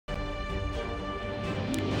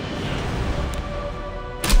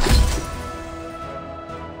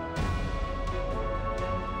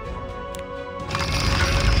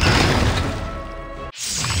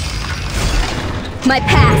my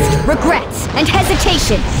past, regrets, and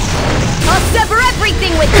hesitation. I'll sever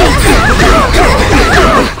everything with this!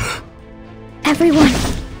 Everyone,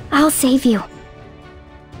 I'll save you.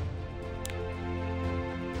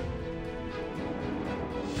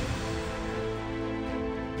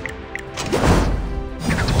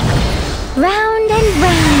 Round and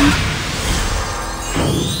round.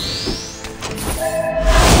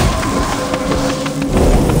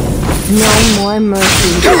 No more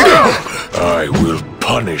mercy. I will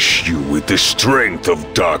punish you with the strength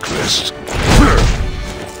of darkness.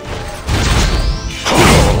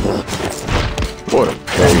 What a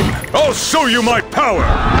pain. I'll show you my power!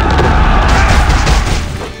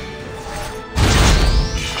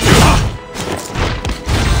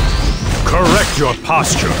 Correct your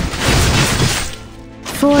posture.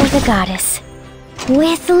 For the goddess.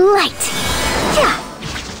 With light. Yeah.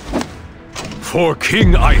 For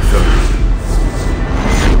King Aether,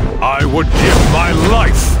 I would give my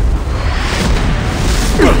life.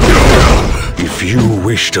 If you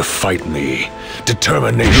wish to fight me,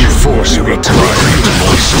 determination force you to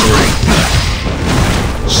my strength.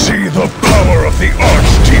 See the power of the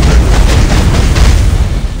Archdemon.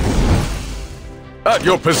 At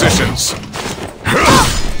your positions.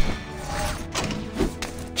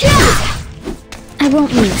 I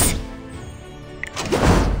won't lose.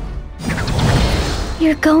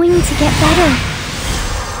 You're going to get better.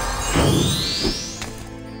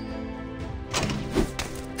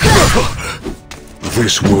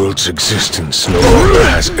 This world's existence no longer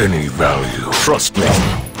has any value. Trust me.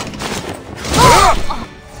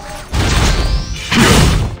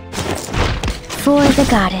 For the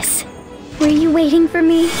goddess. Were you waiting for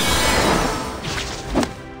me?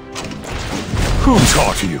 Who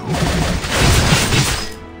taught you?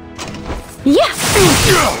 Yeah!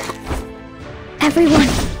 Everyone,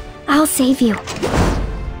 I'll save you.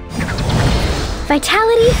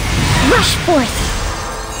 Vitality, rush forth!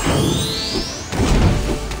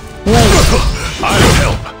 Wait. I'll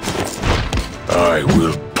help. I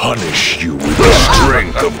will punish you with the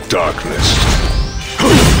strength of darkness.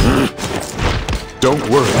 Don't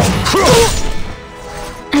worry.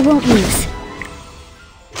 I won't lose.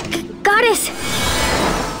 Goddess!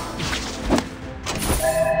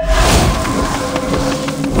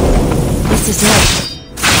 This is it.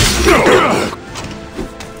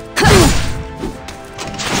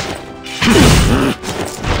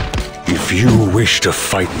 If you wish to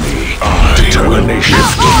fight me, determination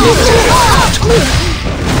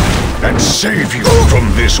and save you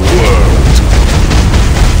from this world.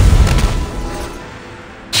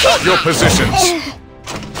 At your positions.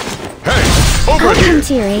 Hey, over I'll here. come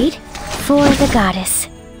to your aid. For the goddess.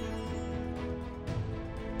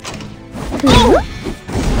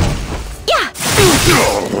 Yeah!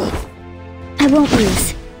 I won't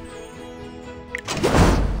lose.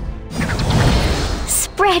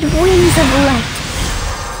 Spread wings of light.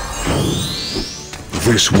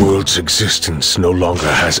 This world's existence no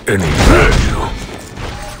longer has any value.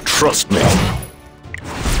 Trust me.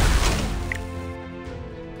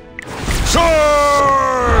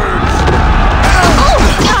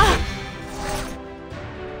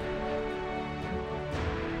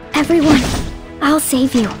 Everyone, I'll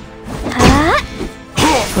save you.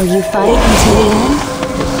 Will you fight until the end?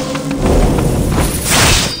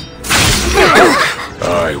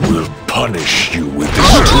 I will punish you with the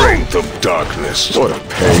strength of darkness. What a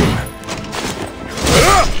pain.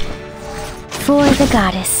 For the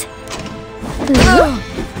goddess.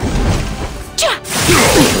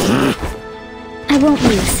 I won't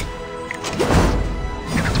lose.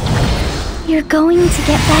 You're going to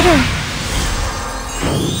get better.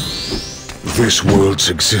 This world's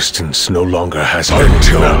existence no longer has any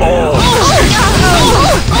value.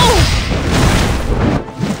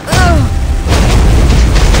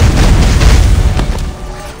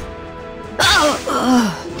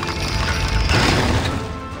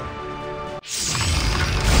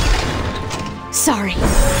 Sorry,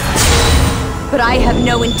 but I have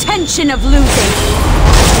no intention of losing.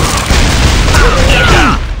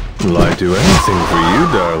 Well, I'd do anything for you,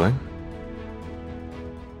 darling.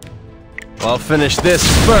 I'll finish this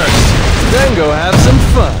first, then go have some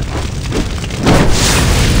fun.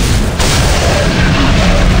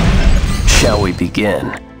 Shall we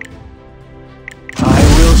begin? I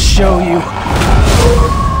will show you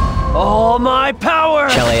all my power!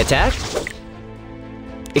 Shall I attack?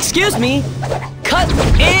 Excuse me! Cut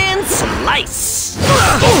and slice!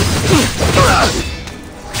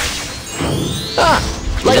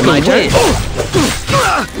 Like my turn.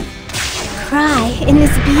 Cry in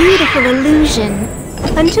this beautiful illusion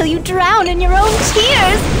until you drown in your own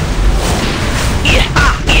tears.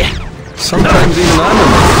 Sometimes even I'm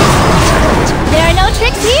amazed. There are no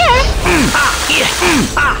tricks here!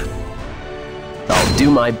 I'll do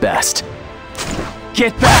my best.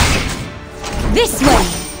 Get back! This way!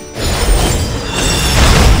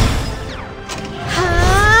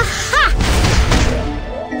 Ha-ha!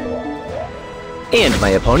 And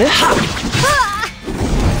my opponent?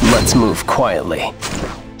 Let's move quietly.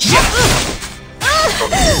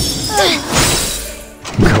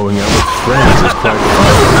 Going out with friends is quite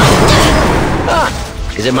fun.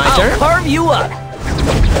 Is it my turn? I'll carve you up!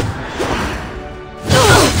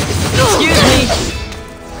 Excuse me!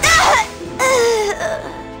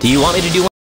 Do you want me to do